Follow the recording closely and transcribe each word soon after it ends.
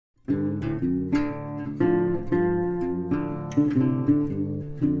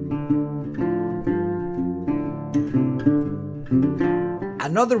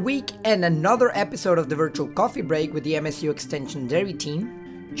Another week and another episode of the Virtual Coffee Break with the MSU Extension Dairy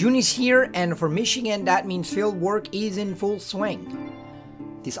team. June is here, and for Michigan, that means field work is in full swing.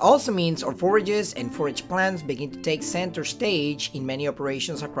 This also means our forages and forage plans begin to take center stage in many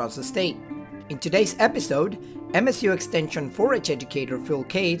operations across the state. In today's episode, MSU Extension forage educator Phil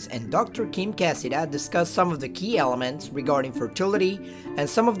Cates and Dr. Kim Cassida discuss some of the key elements regarding fertility and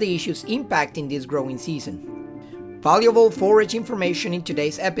some of the issues impacting this growing season. Valuable forage information in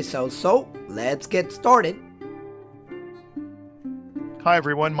today's episode, so let's get started. Hi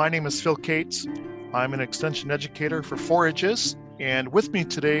everyone, my name is Phil Cates. I'm an extension educator for forages, and with me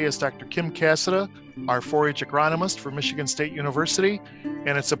today is Dr. Kim Cassida, our forage agronomist for Michigan State University,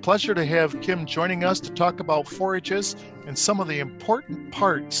 and it's a pleasure to have Kim joining us to talk about forages and some of the important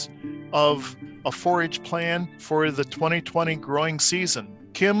parts of a forage plan for the 2020 growing season.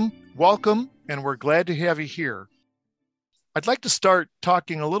 Kim, welcome, and we're glad to have you here. I'd like to start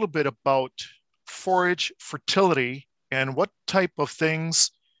talking a little bit about forage fertility and what type of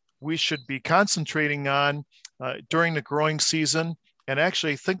things we should be concentrating on during the growing season, and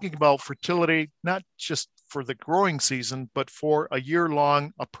actually thinking about fertility, not just for the growing season, but for a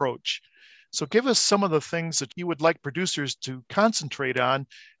year-long approach. So give us some of the things that you would like producers to concentrate on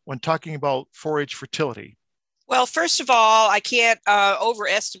when talking about forage fertility. Well, first of all, I can't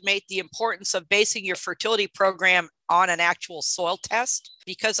overestimate the importance of basing your fertility program on an actual soil test,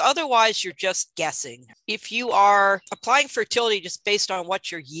 because otherwise you're just guessing. If you are applying fertility just based on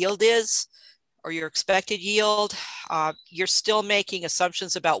what your yield is or your expected yield, you're still making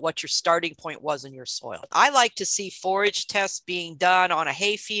assumptions about what your starting point was in your soil. I like to see forage tests being done on a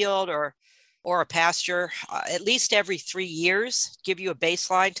hayfield or a pasture at least every 3 years, give you a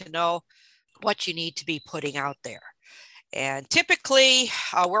baseline to know what you need to be putting out there. And typically,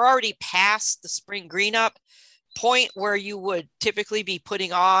 we're already past the spring green up point where you would typically be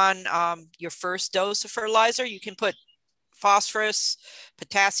putting on your first dose of fertilizer. You can put phosphorus,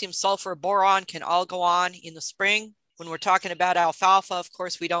 potassium, sulfur, boron can all go on in the spring. When we're talking about alfalfa, of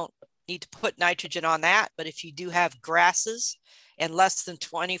course, we don't need to put nitrogen on that. But if you do have grasses and less than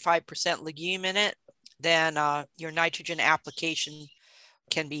 25% legume in it, then your nitrogen application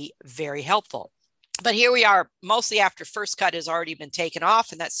can be very helpful. But here we are, mostly after first cut has already been taken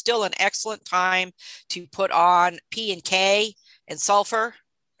off, and that's still an excellent time to put on P and K and sulfur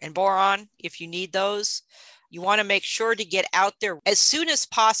and boron if you need those. You want to make sure to get out there as soon as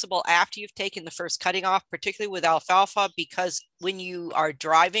possible after you've taken the first cutting off, particularly with alfalfa, because when you are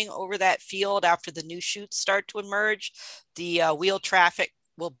driving over that field after the new shoots start to emerge, the wheel traffic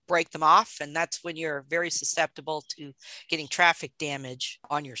will break them off, and that's when you're very susceptible to getting traffic damage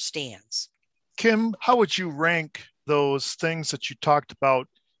on your stands. Kim, how would you rank those things that you talked about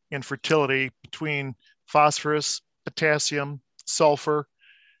in fertility between phosphorus, potassium, sulfur?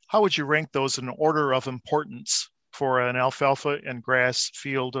 How would you rank those in order of importance for an alfalfa and grass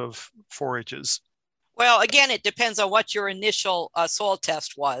field of forages? Well, again, it depends on what your initial soil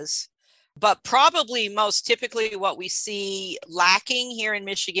test was. But probably most typically what we see lacking here in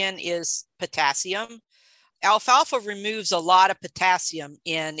Michigan is potassium. Alfalfa removes a lot of potassium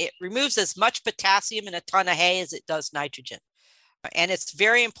it removes as much potassium in a ton of hay as it does nitrogen. And it's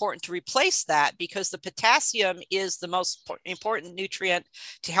very important to replace that because the potassium is the most important nutrient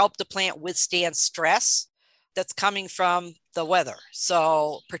to help the plant withstand stress that's coming from the weather.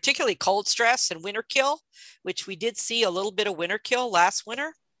 So particularly cold stress and winter kill, which we did see a little bit of winter kill last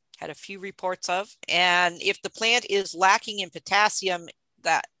winter. Had a few reports of. And if the plant is lacking in potassium,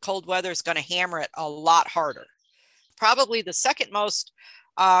 that cold weather is going to hammer it a lot harder. Probably the second most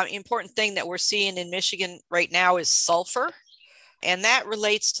important thing that we're seeing in Michigan right now is sulfur. And that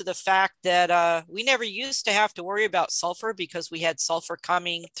relates to the fact that we never used to have to worry about sulfur because we had sulfur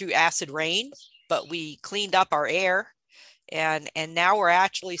coming through acid rain, but we cleaned up our air. And now we're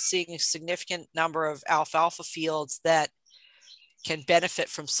actually seeing a significant number of alfalfa fields that can benefit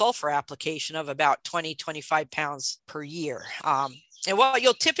from sulfur application of about 20, 25 pounds per year. And what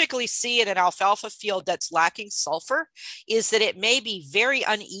you'll typically see in an alfalfa field that's lacking sulfur is that it may be very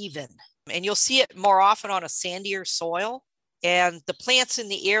uneven. And you'll see it more often on a sandier soil. And the plants in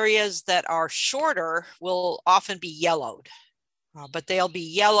the areas that are shorter will often be yellowed. But they'll be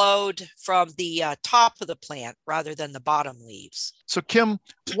yellowed from the top of the plant rather than the bottom leaves. So Kim,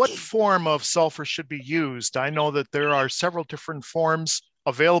 what form of sulfur should be used? I know that there are several different forms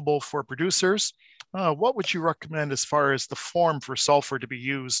available for producers. What would you recommend as far as the form for sulfur to be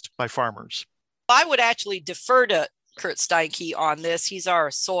used by farmers? I would actually defer to Kurt Steinke on this. He's our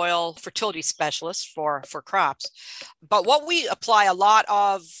soil fertility specialist for crops. But what we apply a lot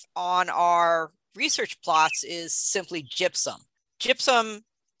of on our research plots is simply gypsum. Gypsum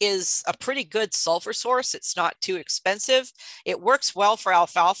is a pretty good sulfur source. It's not too expensive. It works well for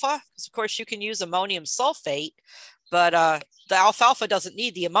alfalfa because, of course, you can use ammonium sulfate, but the alfalfa doesn't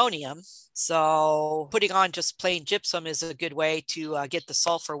need the ammonium. So putting on just plain gypsum is a good way to get the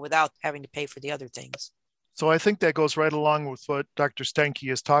sulfur without having to pay for the other things. So I think that goes right along with what Dr. Steinke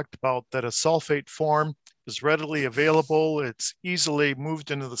has talked about, that a sulfate form is readily available. It's easily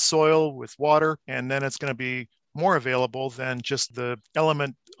moved into the soil with water, and then it's going to be more available than just the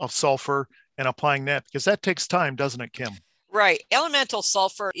element of sulfur and applying that, because that takes time, doesn't it, Kim? Right. Elemental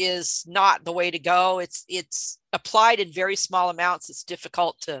sulfur is not the way to go. It's applied in very small amounts. It's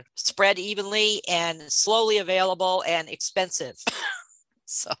difficult to spread evenly and slowly available and expensive.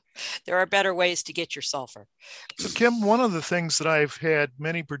 So there are better ways to get your sulfur. So Kim, one of the things that I've had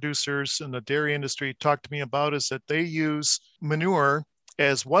many producers in the dairy industry talk to me about is that they use manure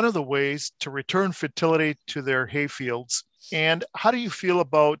as one of the ways to return fertility to their hay fields. And how do you feel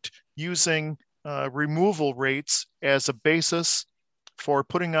about using removal rates as a basis for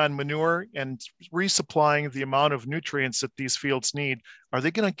putting on manure and resupplying the amount of nutrients that these fields need? Are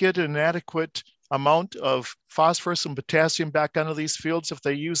they going to get an adequate amount of phosphorus and potassium back onto these fields if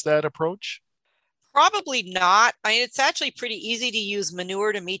they use that approach? Probably not. I mean, it's actually pretty easy to use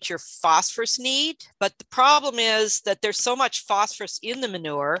manure to meet your phosphorus need. But the problem is that there's so much phosphorus in the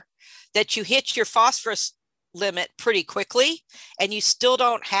manure that you hit your phosphorus limit pretty quickly and you still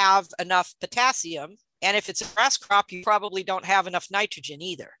don't have enough potassium. And if it's a grass crop, you probably don't have enough nitrogen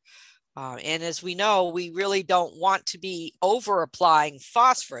either. And as we know, we really don't want to be over applying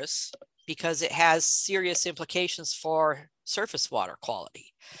phosphorus because it has serious implications for surface water quality.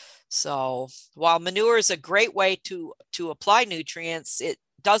 So while manure is a great way to apply nutrients, it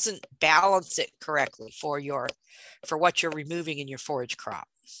doesn't balance it correctly for what you're removing in your forage crop.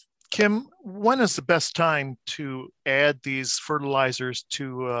 Kim, when is the best time to add these fertilizers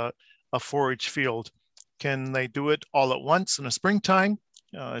to a forage field? Can they do it all at once in the springtime?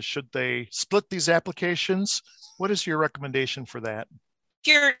 Should they split these applications? What is your recommendation for that?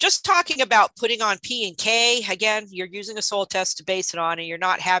 If you're just talking about putting on P and K, again, you're using a soil test to base it on, and you're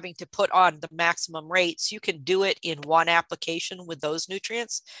not having to put on the maximum rates. You can do it in one application with those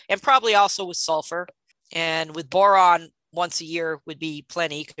nutrients, and probably also with sulfur. And with boron, once a year would be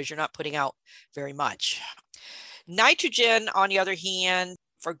plenty because you're not putting out very much. Nitrogen, on the other hand,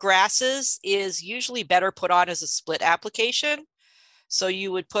 for grasses is usually better put on as a split application. So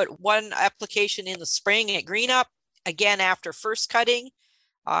you would put one application in the spring at green up, again after first cutting.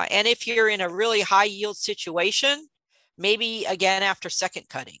 And if you're in a really high yield situation, maybe again after second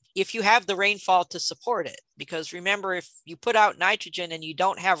cutting, if you have the rainfall to support it. Because remember, if you put out nitrogen and you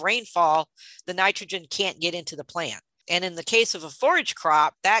don't have rainfall, the nitrogen can't get into the plant. And in the case of a forage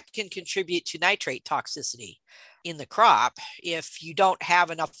crop, that can contribute to nitrate toxicity in the crop if you don't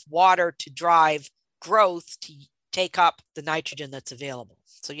have enough water to drive growth to take up the nitrogen that's available.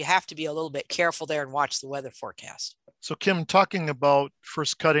 So you have to be a little bit careful there and watch the weather forecast. So Kim, talking about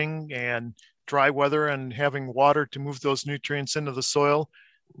first cutting and dry weather and having water to move those nutrients into the soil,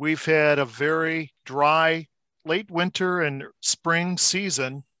 we've had a very dry late winter and spring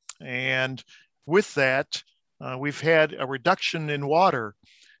season. And with that, we've had a reduction in water.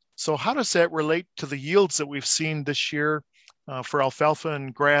 So how does that relate to the yields that we've seen this year for alfalfa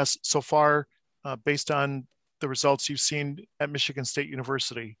and grass so far, based on the results you've seen at Michigan State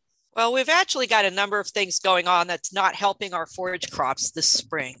University? Well, we've actually got a number of things going on that's not helping our forage crops this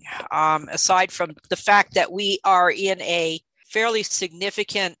spring, aside from the fact that we are in a fairly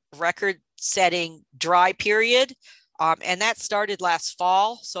significant record-setting dry period. And that started last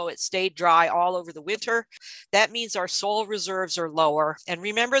fall, so it stayed dry all over the winter. That means our soil reserves are lower. And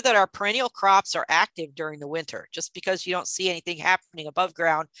remember that our perennial crops are active during the winter. Just because you don't see anything happening above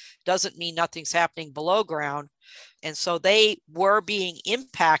ground doesn't mean nothing's happening below ground. And so they were being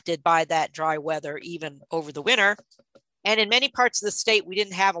impacted by that dry weather even over the winter. And in many parts of the state, we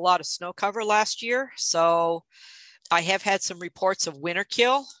didn't have a lot of snow cover last year. So I have had some reports of winter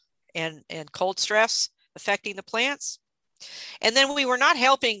kill and cold stress affecting the plants. And then we were not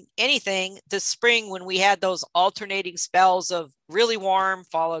helping anything this spring when we had those alternating spells of really warm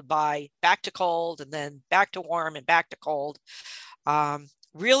followed by back to cold and then back to warm and back to cold.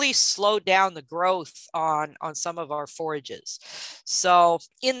 Really slowed down the growth on some of our forages. So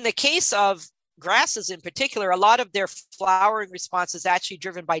in the case of grasses in particular, a lot of their flowering response is actually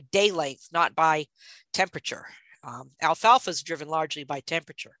driven by day length, not by temperature. Alfalfa is driven largely by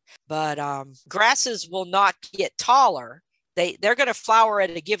temperature, but grasses will not get taller. They're going to flower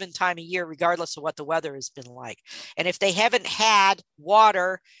at a given time of year, regardless of what the weather has been like. And if they haven't had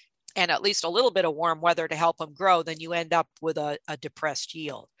water and at least a little bit of warm weather to help them grow, then you end up with a depressed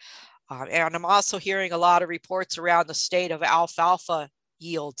yield. And I'm also hearing a lot of reports around the state of alfalfa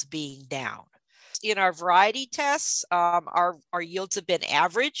yields being down. In our variety tests, our yields have been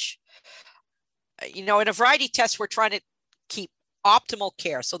average. In a variety test, we're trying to keep optimal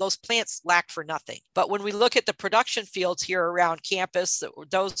care. So those plants lack for nothing. But when we look at the production fields here around campus,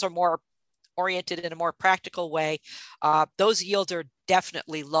 those are more oriented in a more practical way. Those yields are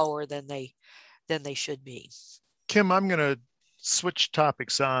definitely lower than they should be. Kim, I'm going to switch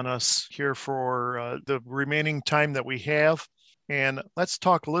topics on us here for the remaining time that we have. And let's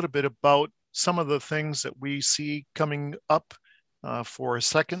talk a little bit about some of the things that we see coming up for a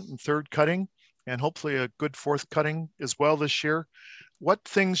second and third cutting, and hopefully a good fourth cutting as well this year. What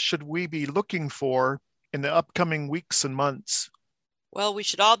things should we be looking for in the upcoming weeks and months? Well, we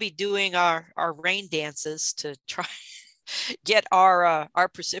should all be doing our rain dances to try get our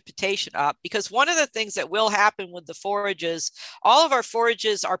precipitation up, because one of the things that will happen with the forages, all of our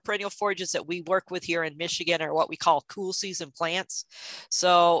forages, our perennial forages that we work with here in Michigan, are what we call cool season plants.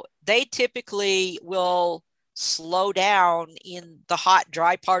 So they typically will slow down in the hot,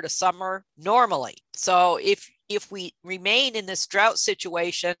 dry part of summer normally. So if we remain in this drought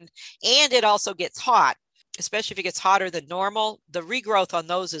situation and it also gets hot, especially if it gets hotter than normal, the regrowth on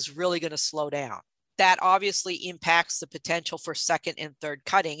those is really going to slow down. That obviously impacts the potential for second and third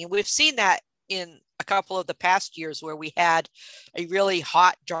cutting. And we've seen that in a couple of the past years where we had a really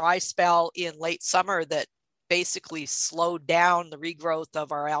hot, dry spell in late summer that basically slowed down the regrowth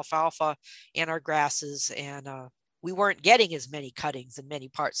of our alfalfa and our grasses. And we weren't getting as many cuttings in many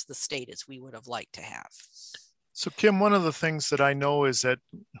parts of the state as we would have liked to have. So Kim, one of the things that I know is that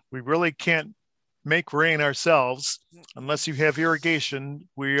we really can't make rain ourselves unless you have irrigation.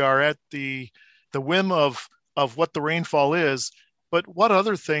 We are at the whim of what the rainfall is, but what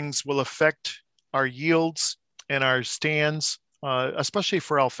other things will affect our yields and our stands, especially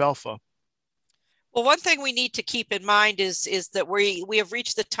for alfalfa? Well, one thing we need to keep in mind is that we have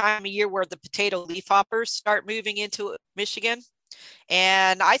reached the time of year where the potato leafhoppers start moving into Michigan.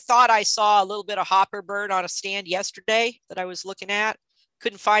 And I thought I saw a little bit of hopper burn on a stand yesterday that I was looking at.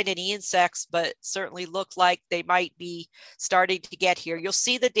 Couldn't find any insects, but certainly looked like they might be starting to get here. You'll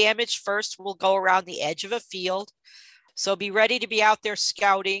see the damage first will go around the edge of a field. So be ready to be out there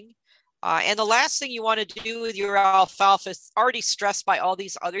scouting. And the last thing you want to do with your alfalfa is already stressed by all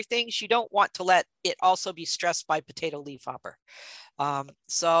these other things. You don't want to let it also be stressed by potato leafhopper.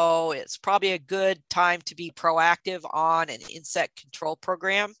 So it's probably a good time to be proactive on an insect control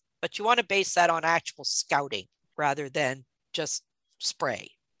program, but you want to base that on actual scouting rather than just spray.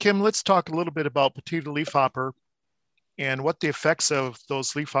 Kim, let's talk a little bit about potato leafhopper and what the effects of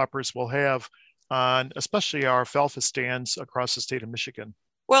those leafhoppers will have on especially our alfalfa stands across the state of Michigan.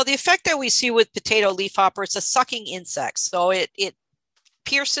 Well, the effect that we see with potato leafhopper, it's a sucking insect. So it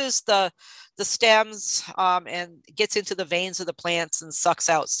pierces the stems and gets into the veins of the plants and sucks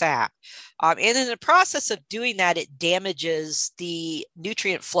out sap. And in the process of doing that, it damages the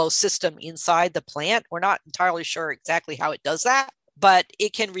nutrient flow system inside the plant. We're not entirely sure exactly how it does that, but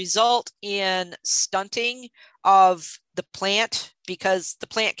it can result in stunting of the plant because the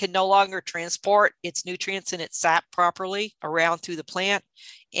plant can no longer transport its nutrients and its sap properly around through the plant.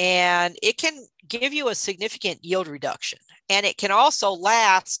 And it can give you a significant yield reduction. And it can also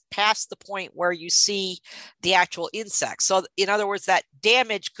last past the point where you see the actual insects. So in other words, that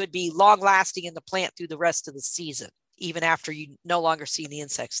damage could be long lasting in the plant through the rest of the season, even after you no longer see the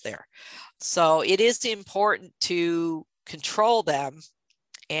insects there. So it is important to control them.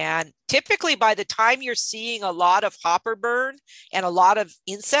 And typically by the time you're seeing a lot of hopper burn and a lot of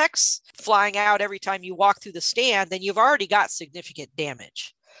insects flying out every time you walk through the stand, then you've already got significant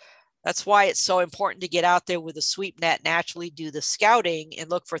damage. That's why it's so important to get out there with a sweep net, naturally do the scouting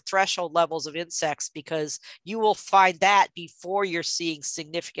and look for threshold levels of insects, because you will find that before you're seeing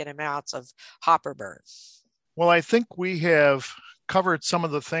significant amounts of hopper burn. Well, I think we have covered some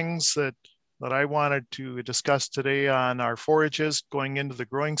of the things that I wanted to discuss today on our forages going into the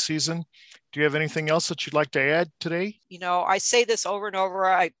growing season. Do you have anything else that you'd like to add today? You know, I say this over and over.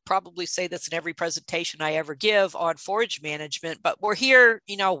 I probably say this in every presentation I ever give on forage management, but we're here,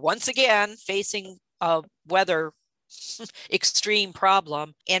 you know, once again, facing a weather extreme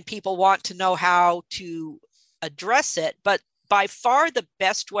problem, and people want to know how to address it. But by far the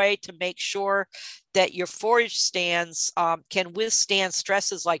best way to make sure that your forage stands can withstand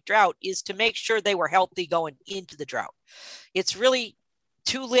stresses like drought is to make sure they were healthy going into the drought. It's really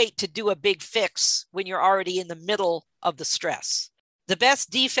too late to do a big fix when you're already in the middle of the stress. The best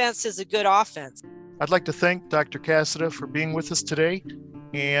defense is a good offense. I'd like to thank Dr. Cassada for being with us today,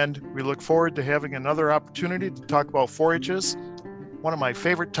 and we look forward to having another opportunity to talk about forages, one of my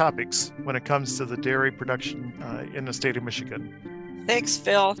favorite topics when it comes to the dairy production in the state of Michigan. Thanks,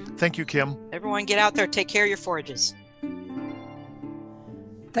 Phil. Thank you, Kim. Everyone get out there, take care of your forages.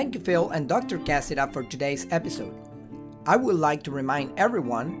 Thank you, Phil and Dr. Cassada, for today's episode. I would like to remind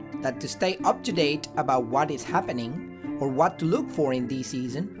everyone that to stay up to date about what is happening or what to look for in this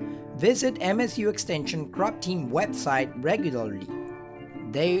season, visit MSU Extension Crop Team website regularly.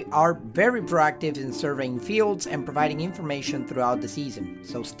 They are very proactive in surveying fields and providing information throughout the season,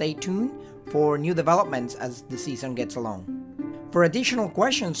 so stay tuned for new developments as the season gets along. For additional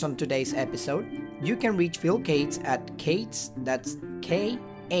questions on today's episode, you can reach Phil Cates at Cates, that's Kaatz,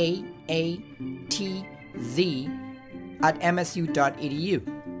 at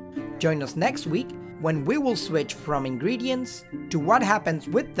msu.edu. Join us next week when we will switch from ingredients to what happens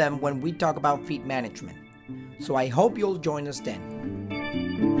with them when we talk about feed management. So I hope you'll join us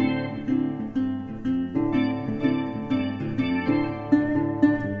then.